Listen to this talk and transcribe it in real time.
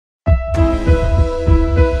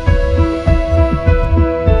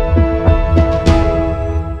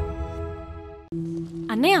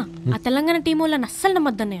Telangana team వాళ్ళని అస్సలు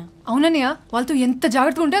నమ్మద్దన్నయ్య. అవునన్నయ్య, వాళ్ళతో ఎంత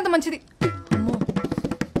జాగ్రత్తగా ఉంటే అంత మంచిది.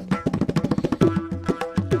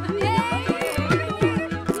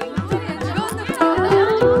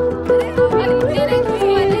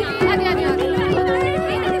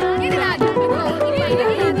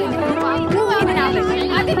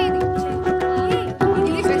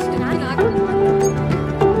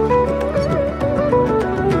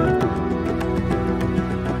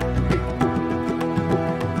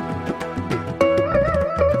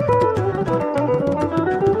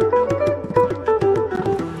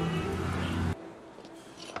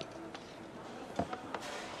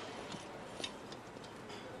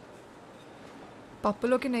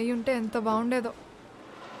 పప్పులోకి నెయ్యి ఉంటే ఎంత బాగుండేదో.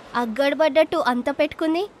 అగ్గడబడ్డట్టు అంత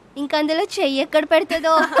పెట్టుకుంది, ఇంక అందులో చెయ్యి ఎక్కడ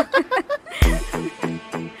పెడుతుందో.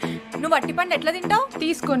 నువ్వు అట్టిపండు ఎట్లా తింటావు?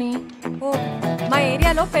 తీసుకొని. ఓ, మా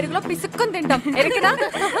ఏరియాలో పెరుగులో పిసుక్కొని తింటాం. ఎరికినా?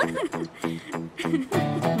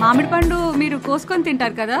 మామిడి పండు మీరు కోసుకొని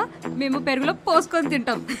తింటారు కదా, మేము పెరుగులో పోసుకొని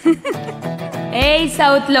తింటాం. ఏయ్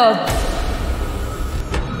సౌత్ లో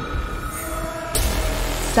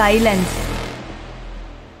साइलेंस।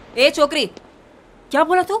 ए छोकरी, क्या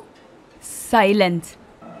बोला तू? साइलेंस।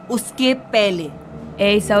 उसके पहले। ए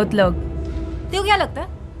साउथ लोग। तेरे को क्या लगता है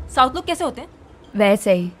साउथ लोग कैसे होते हैं?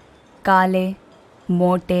 वैसे ही, काले,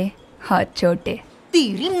 मोटे, हाथ छोटे।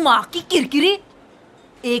 तेरी माँ की किरकिरी,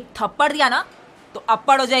 एक थप्पड़ दिया ना तो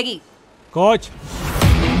अप्पड़ हो जाएगी। कोच,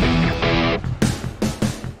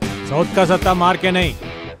 साउथ का सत्ता मार के नहीं,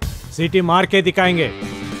 सीटी मार के दिखाएंगे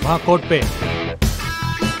वहाँ कोर्ट पे।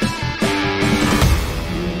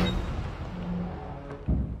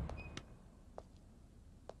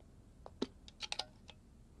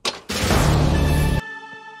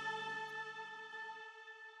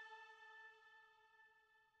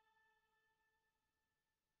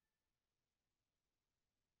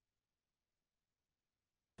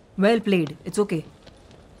 Well played. It's okay.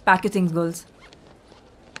 Pack your things, girls.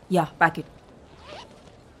 Yeah, pack it.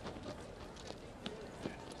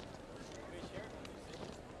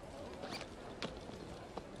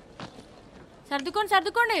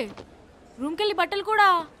 సర్దుకోండి రూమ్కి వెళ్ళి బట్టలు కూడా.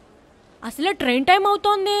 అసలే ట్రైన్ టైం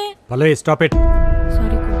అవుతోంది. పల్లవి, stop it.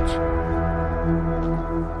 Sorry coach.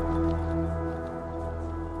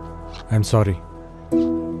 I'm sorry.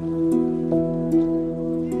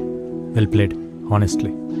 Well played,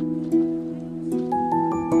 honestly.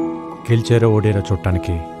 గెలిచారో ఓడేరో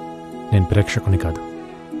చూడటానికి నేను ప్రేక్షకుని కాదు,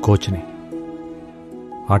 కోచ్ని.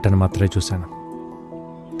 ఆటను మాత్రమే చూశాను.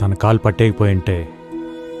 తన కాలు పట్టేయకపోయి ఉంటే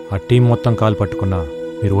ఆ టీం మొత్తం కాలు పట్టుకున్నా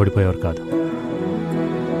మీరు ఓడిపోయేవారు కాదు.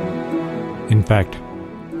 ఇన్ఫ్యాక్ట్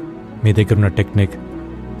మీ దగ్గర ఉన్న టెక్నిక్,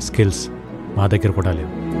 స్కిల్స్ మా దగ్గర కూడా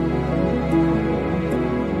లేవు.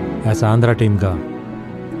 యాజ్ ఆంధ్ర టీమ్గా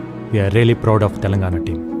we are really proud of Telangana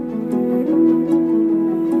team.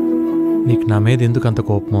 నీకు నా మీద ఎందుకు అంత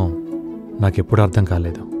కోపమో నాకెప్పుడు అర్థం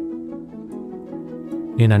కాలేదు.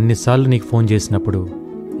 నేను అన్నిసార్లు నీకు ఫోన్ చేసినప్పుడు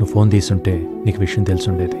నువ్వు ఫోన్ తీసుంటే నీకు విషయం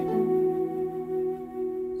తెలుసుండేది.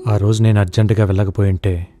 ఆ రోజు నేను అర్జెంటుగా వెళ్ళకపోయి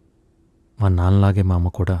ఉంటే మా నాన్నలాగే మా అమ్మ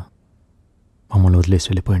కూడా మమ్మల్ని వదిలేసి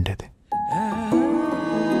వెళ్ళిపోయి ఉండేది.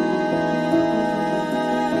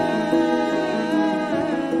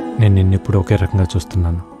 నేను నిన్నెప్పుడు ఒకే రకంగా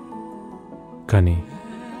చూస్తున్నాను, కానీ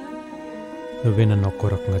నువ్వే నన్ను ఒక్కో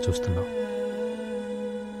రకంగా చూస్తున్నావు.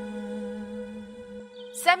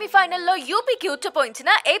 సెమీఫైనల్లో యూపీకి ఉచ్చపోయించిన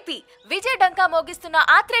ఏపీ విజయ డంకా మోగిస్తున్న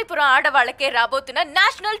ఆత్రేయపురం ఆడవాళ్లకే రాబోతున్న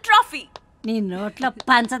నేషనల్ ట్రోఫీ. నీ నోట్లో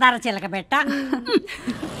పంచదార చిలకబెట్ట.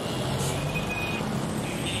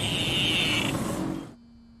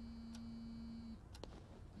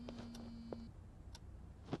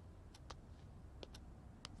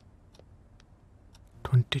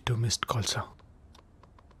 Missed calls.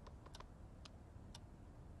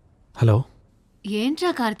 హలో.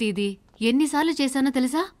 ఏంట్రా కార్తీ ఇది? ఎన్నిసార్లు చేశానో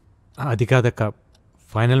తెలుసా? అది కాదక్క,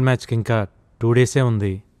 ఫైనల్ మ్యాచ్కి ఇంకా 2 డేసే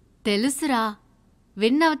ఉంది. తెలుసురా,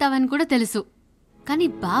 విన్ అవుతావని కూడా తెలుసు, కానీ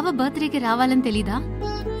బావ బర్త్డేకి రావాలని తెలీదా?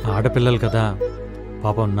 ఆడపిల్లలు కదా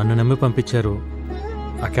పాపం, నన్ను నమ్మి పంపించారు.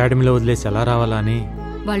 అకాడమీలో వదిలేసి ఎలా రావాలా అని.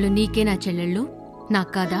 వాళ్ళు నీకే నా చెల్లెళ్ళు,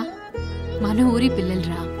 నాకు కాదా? మన ఊరి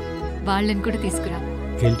పిల్లలురా, వాళ్ళని కూడా తీసుకురా.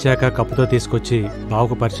 గెలిచాక కప్పుతో తీసుకొచ్చి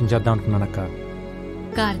బావకు పరిచయం చేద్దాం అనుకున్నానక్క.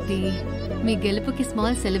 కార్తీ, మీ గెలుపుకి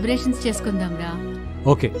స్మాల్ సెలబ్రేషన్స్ చేసుకుందాం రా.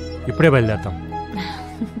 ఓకే, ఇప్పుడే బయలుదేరతాం.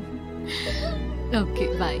 Okay,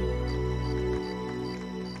 bye.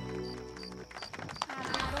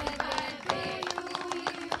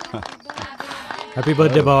 హ్యాపీ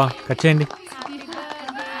బర్త్డే బావా, కట్ చేయండి.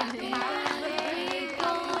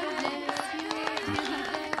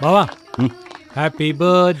 బావా, happy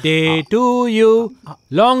birthday to you.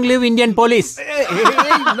 Long live Indian police.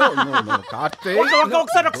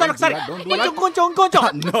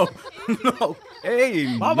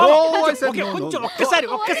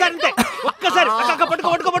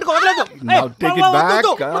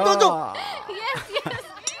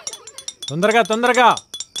 తొందరగా తొందరగా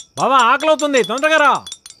బావా, ఆకలవుతుంది, తొందరగా రా.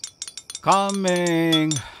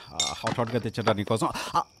 కమింగ్. హాట్గా తెచ్చట నీకోసం.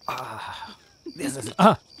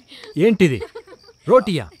 ఏంటిది,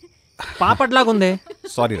 రోటీయా? పాపట్లాగుందే.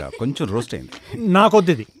 సారీ రా, కొంచెం రోస్ట్ అయింది.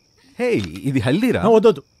 నాకొద్దు ఇది. హే, ఇది హెల్దీ రా.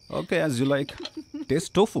 వద్దు. Okay, as you like.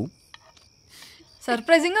 Taste tofu.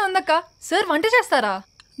 Surprising గా ఉందక్క. సార్ వంట చేస్తారా?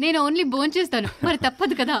 నేను ఓన్లీ బోన్ చేస్తాను, మరి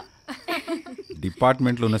తప్పదు కదా.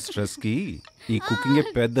 డిపార్ట్మెంట్లో ఉన్న స్ట్రెస్కి ఈ కుకింగే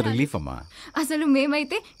పెద్ద రిలీఫ్ అమ్మా. అసలు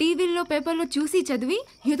మేమైతే టీవీల్లో పేపర్లో చూసి చదివి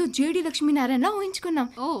ఏదో జేడి లక్ష్మీనారాయణ ఊహించుకున్నాం.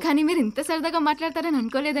 కానీ మీరు ఇంత సరదాగా మాట్లాడతారని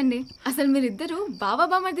అనుకోలేదండి. అసలు మీరిద్దరు బావా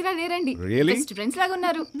బామర్దిలా లేరండి, బెస్ట్ ఫ్రెండ్స్ లాగా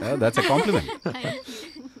ఉన్నారు. That's a compliment.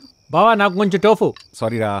 బావా, నాకు కొంచెం టోఫు.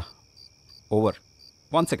 సారీ రా, ఓవర్.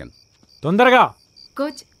 1 సెకండ్. తొందరగా.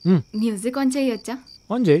 కోచ్, మ్యూజిక్ ఆన్ చేయొచ్చా?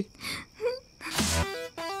 ఆన్ చేయి.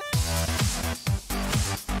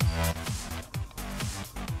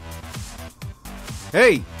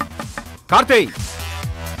 Hey, Karthi!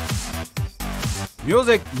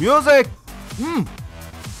 Music, music!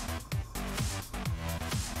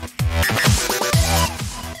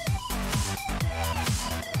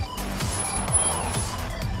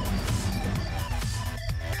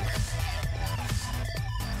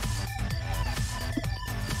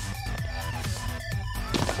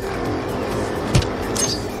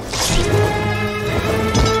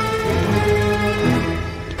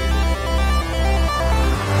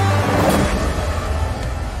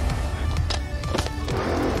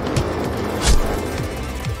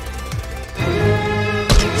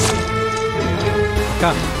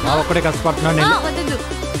 మా ఒక్కడే కష్టపడుతున్నాను. వద్దు,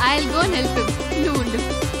 I will go help him. నువ్వు ఉండు.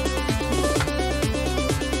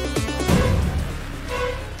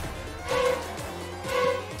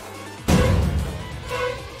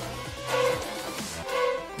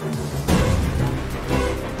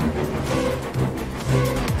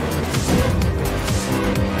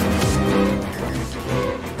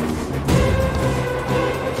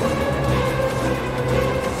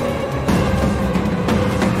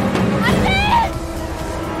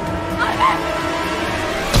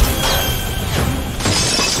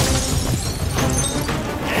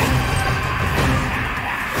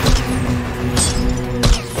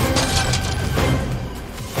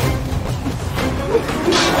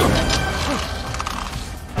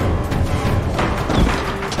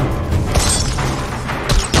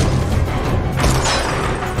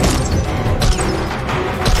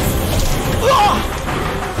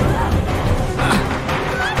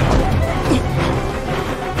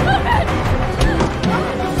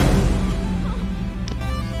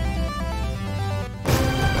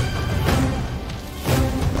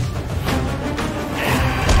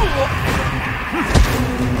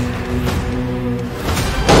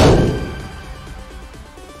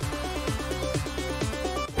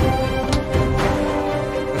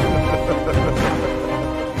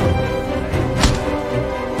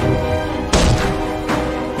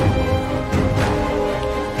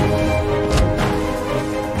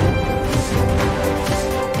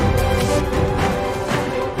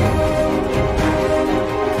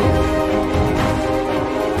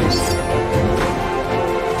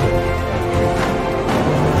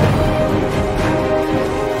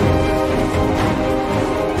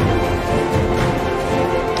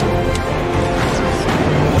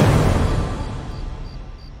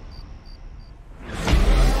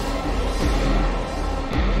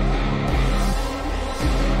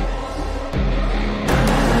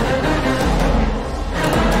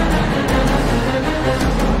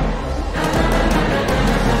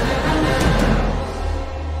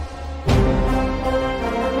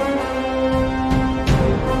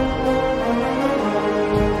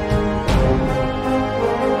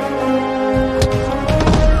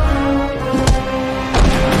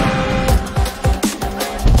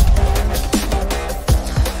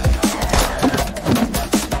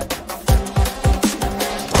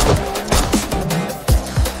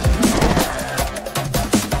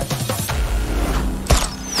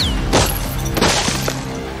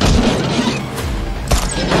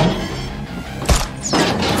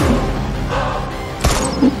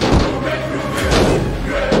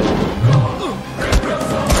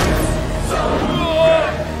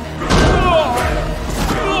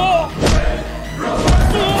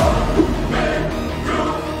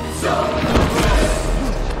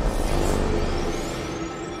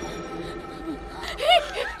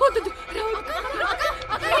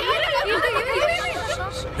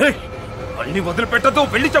 అన్ని వదిలిపెట్టదు,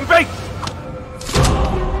 వెళ్ళి చంపేయ్.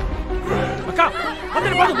 అక్క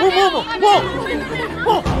అందరి పడు, move move move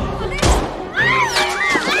move.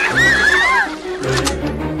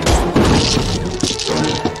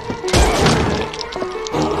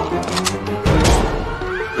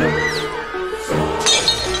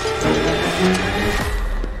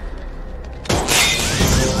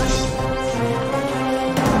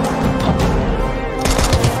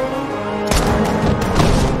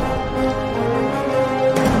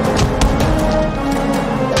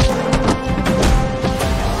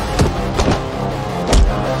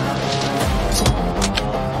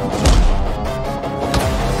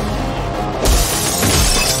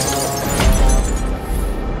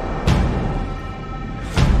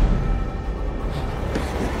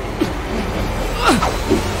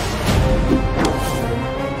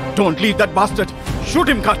 Don't leave that bastard. Shoot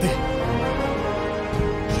him, Karthi.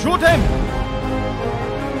 Shoot him.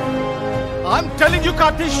 I'm telling you,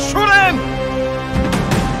 Karthi, shoot him.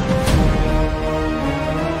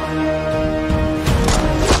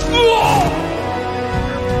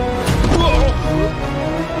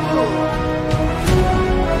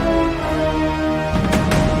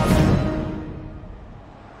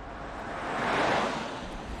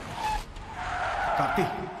 Karthi,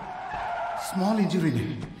 small injury.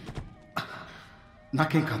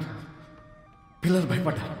 నాకేం కాదు, పిల్లలు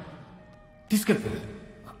భయపడ్డారు, తీసుకెళ్ళిపోయారు.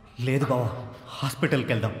 లేదు బావా, హాస్పిటల్కి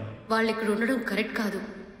వెళ్దాం. వాళ్ళు ఇక్కడ ఉండడం కరెక్ట్ కాదు.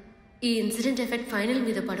 ఈ ఇన్సిడెంట్ ఎఫెక్ట్ ఫైనల్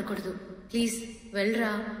మీద పడకూడదు. ప్లీజ్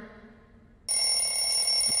వెళ్ళరా.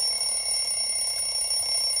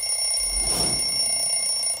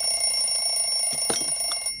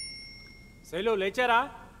 శైలు లేచారా?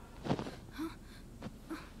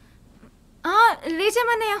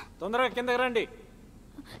 లేచామన్నయ్య. తొందరగా కిందకి రండి.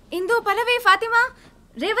 ఇందు, పల్లవి, ఫాతిమా,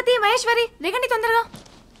 రేవతి, మహేశ్వరి, రేగండి తొందరగా.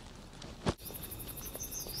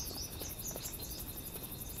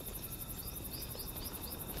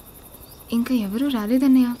 ఇంకా ఎవరూ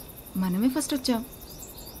రాలేదన్నయ్య, మనమే ఫస్ట్ వచ్చాం.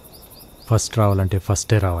 ఫస్ట్ రావాలంటే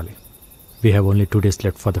ఫస్టే రావాలి. We have only 2 days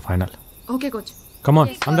left for the final. Okay coach.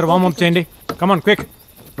 కమాన్, అందరూ వార్మ్ అప్ చేయండి. Come on quick.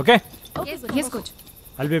 Okay? yes coach.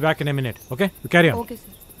 I'll be back in a minute. Okay? You carry on.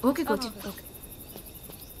 Okay coach.